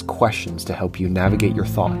 He asks questions to help you navigate your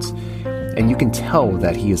thoughts, and you can tell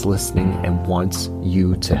that he is listening and wants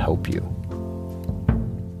you to help you.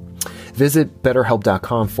 Visit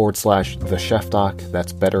betterhelp.com/thechefdoc,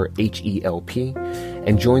 that's better HELP,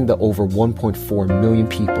 and join the over 1.4 million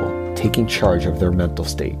people taking charge of their mental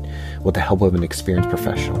state with the help of an experienced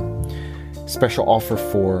professional. Special offer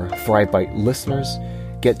for ThriveBite listeners: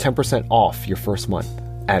 get 10% off your first month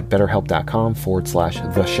at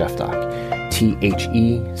betterhelp.com/thechefdoc,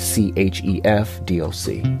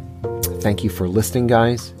 THECHEFDOC. Thank you for listening,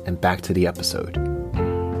 guys, and back to the episode.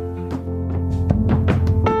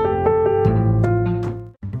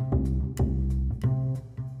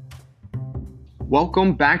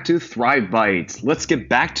 Welcome back to Thrive Bites. Let's get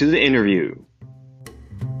back to the interview.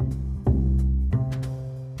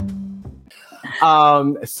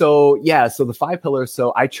 So the 5 pillars.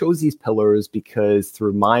 So I chose these pillars because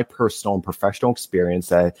through my personal and professional experience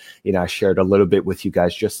that, I shared a little bit with you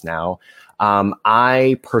guys just now,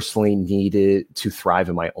 I personally needed to thrive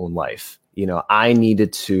in my own life. I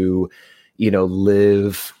needed to,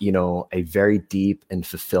 live, a very deep and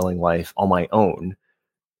fulfilling life on my own,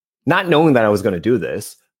 not knowing that I was going to do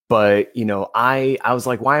this. But, I was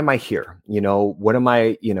like, why am I here? What am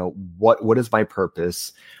I, what is my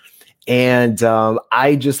purpose? And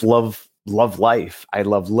I just love life. I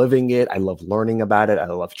love living it. I love learning about it. I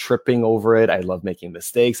love tripping over it. I love making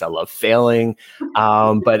mistakes. I love failing.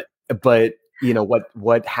 But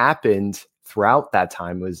what happened throughout that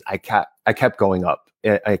time was I kept going up.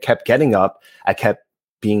 I kept getting up. I kept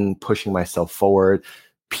pushing myself forward.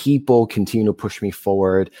 People continue to push me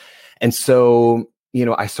forward. And so,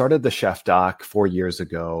 I started the Chef Doc 4 years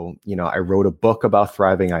ago. I wrote a book about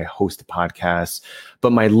thriving. I host a podcast.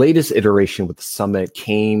 But my latest iteration with the summit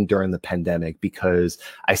came during the pandemic because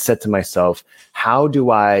I said to myself, how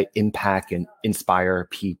do I impact and inspire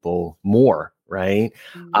people more, right?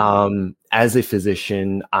 Mm-hmm. As a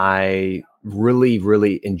physician, I really,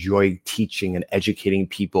 really enjoy teaching and educating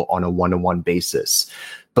people on a one-on-one basis.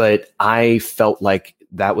 But I felt like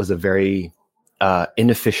that was a very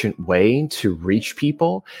inefficient way to reach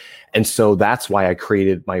people. And so that's why I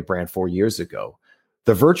created my brand 4 years ago.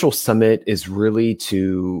 The virtual summit is really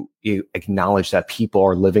to acknowledge that people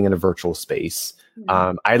are living in a virtual space.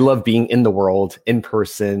 Mm-hmm. I love being in the world, in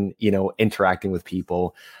person, interacting with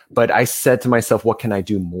people. But I said to myself, what can I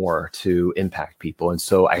do more to impact people? And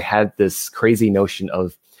so I had this crazy notion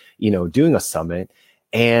of, doing a summit.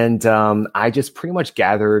 And I just pretty much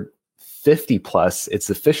gathered 50 plus,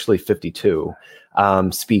 it's officially 52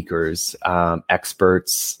 speakers,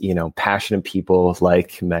 experts, passionate people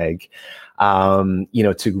like Meg,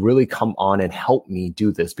 to really come on and help me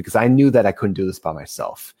do this because I knew that I couldn't do this by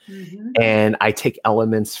myself. Mm-hmm. And I take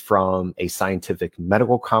elements from a scientific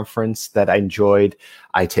medical conference that I enjoyed.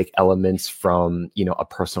 I take elements from, a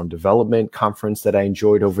personal development conference that I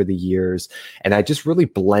enjoyed over the years. And I just really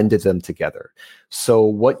blended them together. So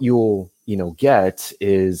what you'll, get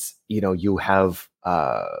is, you have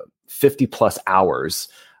 50 plus hours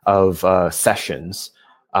of sessions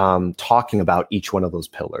talking about each one of those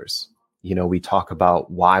pillars. We talk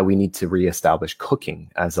about why we need to reestablish cooking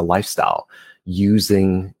as a lifestyle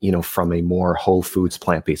using, from a more whole foods,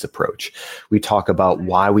 plant-based approach. We talk about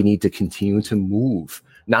why we need to continue to move,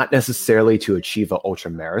 not necessarily to achieve an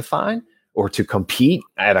ultra marathon or to compete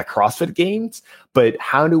at a CrossFit Games, but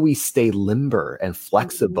how do we stay limber and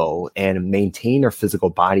flexible and maintain our physical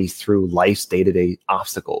bodies through life's day-to-day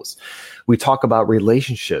obstacles? We talk about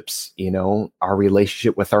relationships, our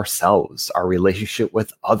relationship with ourselves, our relationship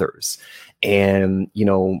with others, and,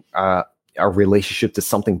 our relationship to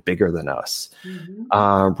something bigger than us.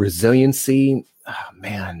 Resiliency,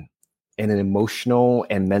 man, and an emotional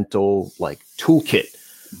and mental like toolkit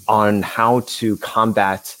on how to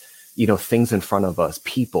combat, things in front of us,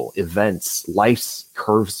 people, events, life's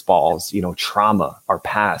curveballs, trauma, our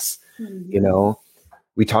past.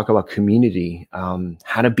 We talk about community,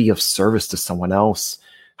 how to be of service to someone else,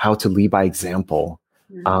 how to lead by example.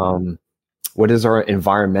 What is our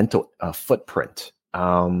environmental footprint?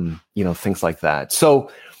 Things like that.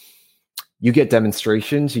 So you get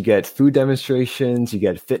demonstrations, you get food demonstrations, you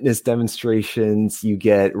get fitness demonstrations, you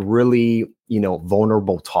get really,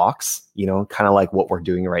 vulnerable talks, kind of like what we're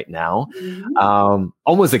doing right now.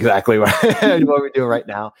 Almost exactly what we're doing right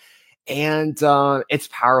now. And it's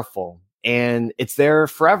powerful and it's there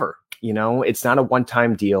forever. It's not a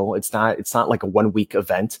one-time deal. It's not like a 1 week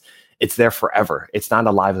event. It's there forever. It's not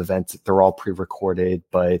a live event. They're all pre-recorded,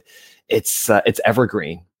 but it's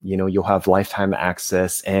evergreen. You'll have lifetime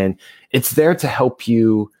access and it's there to help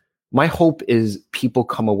you. My hope is people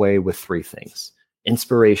come away with 3 things: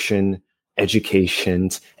 inspiration, education,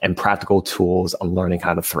 and practical tools on learning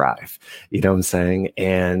how to thrive. You know what I'm saying?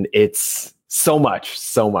 And it's so much.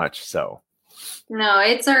 So. No,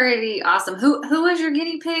 it's already awesome. Who was your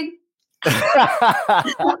guinea pig?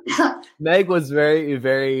 Meg was very,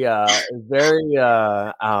 very, he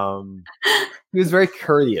was very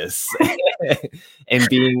courteous in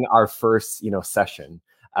being our first, session.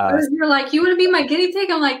 You're like, you want to be my guinea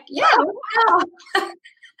pig? I'm like, yeah, wow.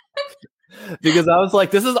 Because I was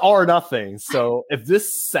like, this is all or nothing. So if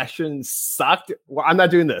this session sucked, well, I'm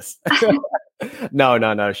not doing this.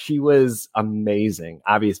 No. She was amazing.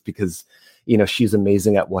 Obvious because she's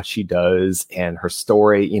amazing at what she does and her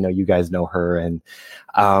story, you guys know her. And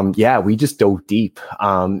we just dove deep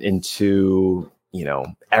into,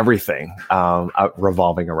 everything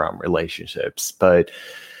revolving around relationships. But,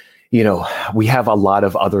 we have a lot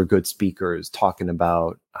of other good speakers talking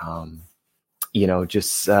about,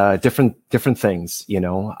 just different things,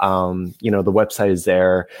 the website is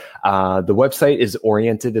there. The website is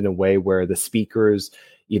oriented in a way where the speakers,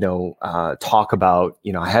 talk about,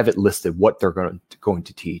 I have it listed what they're going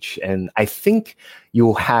to teach. And I think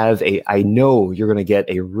I know you're going to get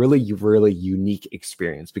a really, really unique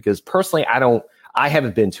experience because personally, I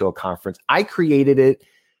haven't been to a conference. I created it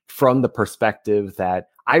from the perspective that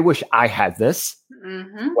I wish I had this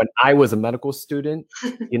when I was a medical student,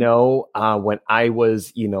 when I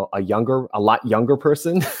was, a lot younger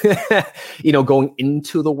person, going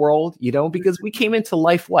into the world, because we came into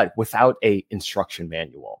life, without a instruction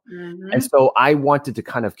manual. And so I wanted to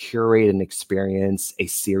kind of curate an experience, a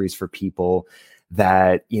series for people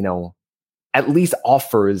that, at least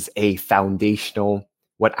offers a foundational,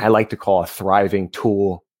 what I like to call a thriving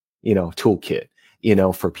toolkit,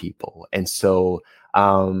 for people. And so,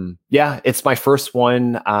 it's my first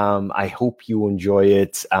one. I hope you enjoy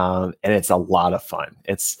it. And it's a lot of fun.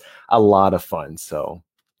 So.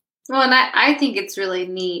 Well, and I think it's really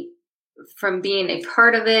neat from being a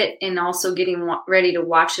part of it and also getting ready to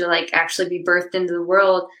watch it, like actually be birthed into the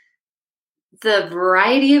world. The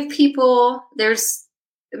variety of people, there's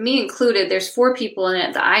me included, there's 4 people in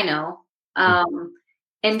it that I know.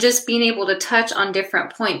 And just being able to touch on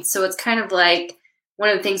different points. So it's kind of like, one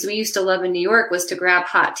of the things we used to love in New York was to grab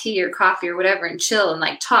hot tea or coffee or whatever and chill and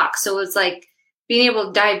like talk. So it's like being able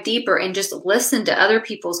to dive deeper and just listen to other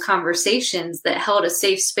people's conversations that held a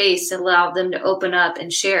safe space to allow them to open up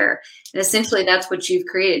and share. And essentially that's what you've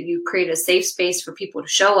created. You've created a safe space for people to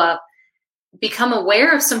show up, become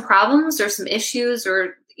aware of some problems or some issues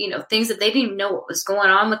or, things that they didn't even know what was going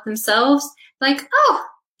on with themselves. Like, oh,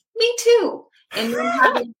 me too. And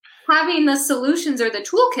then having the solutions or the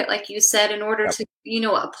toolkit, like you said, in order to,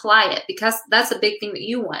 apply it, because that's a big thing that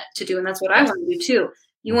you want to do. And that's what I want to do too.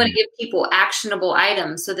 You want to give people actionable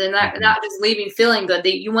items. So then not just leaving feeling good,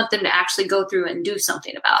 that you want them to actually go through and do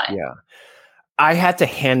something about it. Yeah. I had to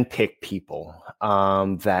handpick people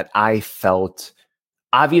that I felt,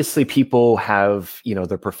 obviously people have,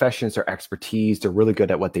 their professions, their expertise, they're really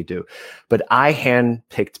good at what they do. But I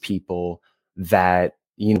handpicked people that,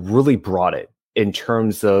 really brought it. In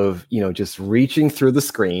terms of, just reaching through the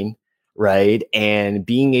screen, right? And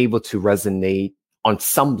being able to resonate on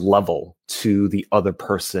some level to the other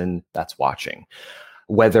person that's watching.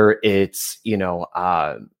 Whether it's,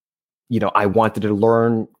 I wanted to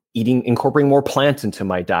learn incorporating more plants into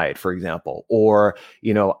my diet, for example, or,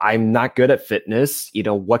 I'm not good at fitness,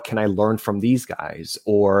 what can I learn from these guys?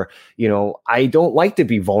 Or, I don't like to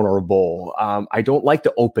be vulnerable. I don't like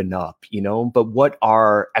to open up, but what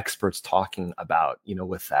are experts talking about,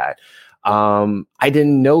 with that? I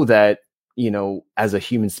didn't know that as a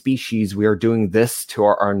human species, we are doing this to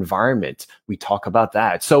our environment. We talk about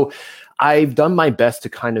that. So I've done my best to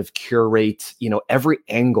kind of curate, every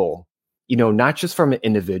angle, not just from an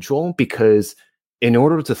individual, because in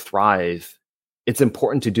order to thrive, it's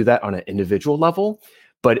important to do that on an individual level,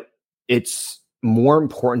 but it's more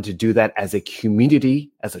important to do that as a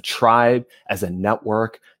community, as a tribe, as a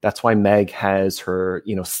network. That's why Meg has her,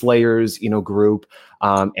 Slayers, group,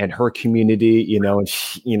 and her community,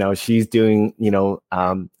 and she's doing,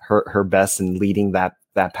 her best in leading that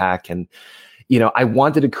pack. And, I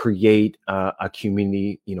wanted to create a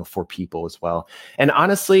community, for people as well. And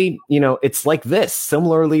honestly, it's like this,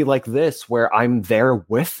 similarly like this, where I'm there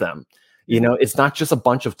with them. It's not just a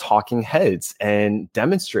bunch of talking heads and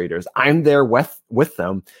demonstrators. I'm there with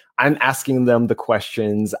them. I'm asking them the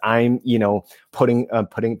questions. I'm,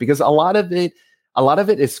 putting, because a lot of it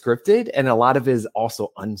is scripted and a lot of it is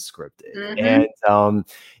also unscripted. Mm-hmm. And,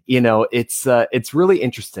 it's really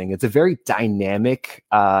interesting. It's a very dynamic,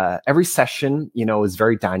 every session, is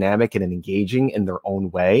very dynamic and engaging in their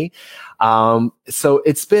own way. So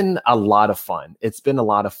it's been a lot of fun.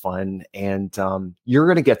 And, you're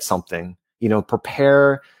going to get something,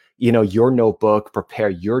 prepare, your notebook, prepare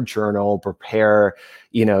your journal, prepare,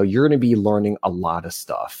 you're going to be learning a lot of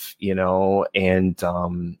stuff, and,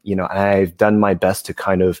 I've done my best to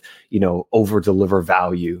kind of, over deliver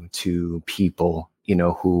value to people,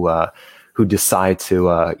 who decide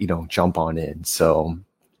to, jump on in. So,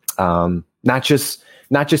 not just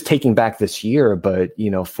taking back this year, but,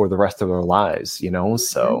 for the rest of their lives,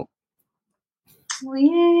 so.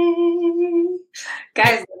 Yay.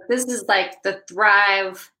 Guys, this is like the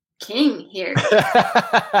Thrive King here.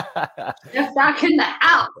 Just back in the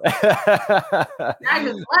house. That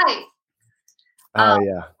is life.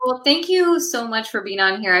 Yeah. Well, thank you so much for being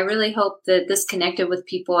on here. I really hope that this connected with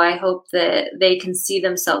people. I hope that they can see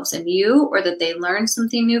themselves in you, or that they learn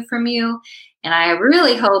something new from you. And I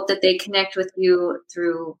really hope that they connect with you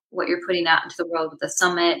through what you're putting out into the world with the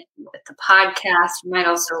summit, with the podcast. You might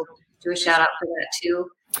also do a shout out for that too.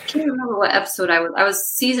 I can't remember what episode I was. I was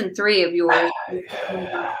season 3 of yours.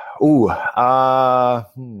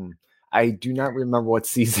 I do not remember what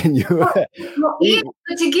season you were. Well, Ian,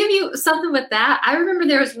 but to give you something with that, I remember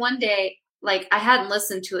there was one day, like, I hadn't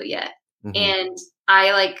listened to it yet. Mm-hmm. And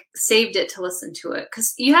I saved it to listen to it,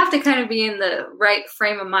 because you have to kind of be in the right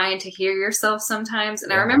frame of mind to hear yourself sometimes.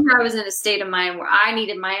 And I remember I was in a state of mind where I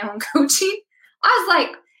needed my own coaching. I was like,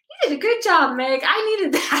 you did a good job, Meg. I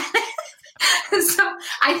needed that. So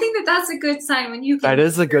I think that that's a good sign when you can. That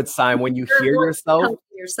is a good sign when you hear yourself.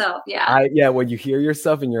 Yeah. When you hear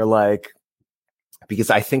yourself and you're like, because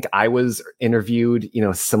I think I was interviewed,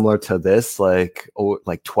 similar to this, like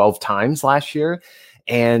 12 times last year.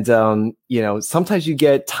 And, sometimes you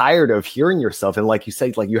get tired of hearing yourself. And like you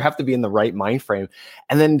said, you have to be in the right mind frame.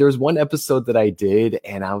 And then there's one episode that I did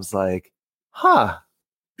and I was like,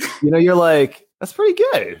 you're like, that's pretty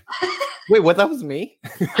good. Wait, what? That was me?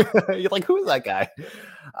 You're like, who is that guy?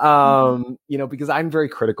 Because I'm very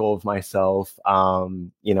critical of myself,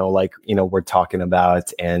 we're talking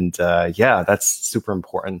about. And that's super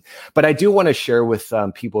important. But I do want to share with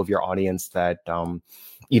people of your audience that,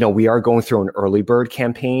 we are going through an early bird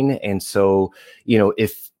campaign. And so,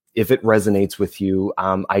 if it resonates with you,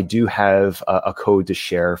 I do have a code to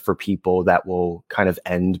share for people that will kind of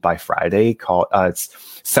end by Friday.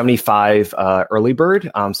 It's 75 early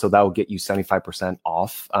bird. So that will get you 75%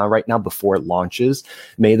 off right now before it launches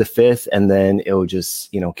May the 5th. And then it will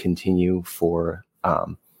just, continue for,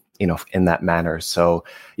 in that manner. So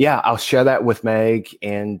I'll share that with Meg.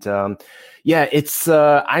 And it's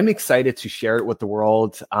I'm excited to share it with the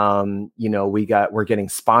world. We're getting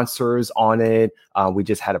sponsors on it. We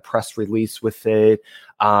just had a press release with it.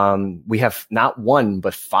 We have not 1,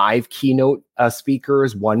 but 5 keynote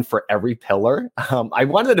speakers, 1 for every pillar. I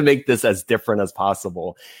wanted to make this as different as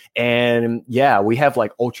possible. And we have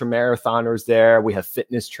ultra marathoners there. We have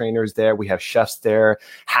fitness trainers there. We have chefs there.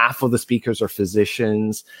 Half of the speakers are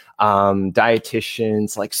physicians,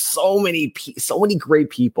 dietitians, so many great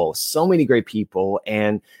people,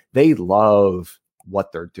 and they love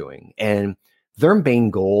what they're doing. And their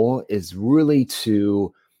main goal is really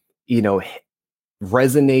to,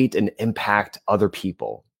 resonate and impact other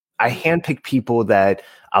people. I handpick people that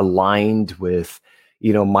aligned with,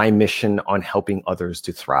 my mission on helping others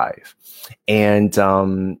to thrive. And,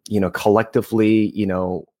 collectively,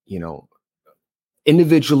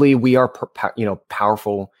 individually, we are,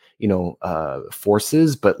 powerful,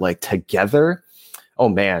 forces, but together, oh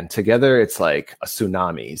man, together it's like a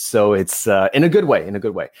tsunami. So it's in a good way.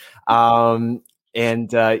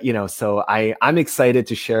 So I'm excited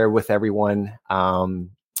to share with everyone.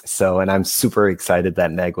 And I'm super excited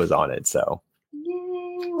that Meg was on it. So.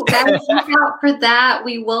 Yay. Well, guys, look out for that.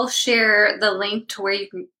 We will share the link to where you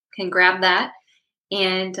can grab that.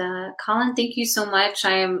 And Colin, thank you so much.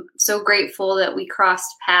 I am so grateful that we crossed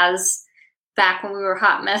paths back when we were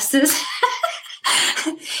hot messes.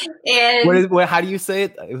 And how do you say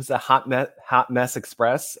it? It was a hot mess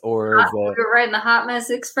express, or we were riding the hot mess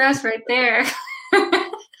express right there.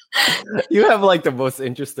 You have like the most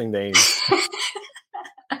interesting names.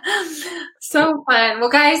 So fun. Well,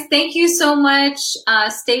 guys, thank you so much.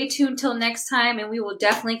 Stay tuned till next time, and we will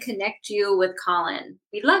definitely connect you with Colin.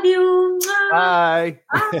 We love you. Bye.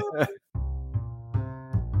 Bye.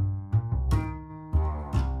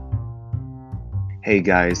 Hey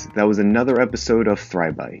guys, that was another episode of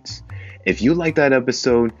Thrive Bites. If you like that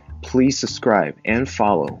episode, please subscribe and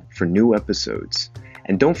follow for new episodes.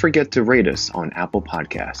 And don't forget to rate us on Apple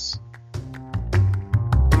Podcasts.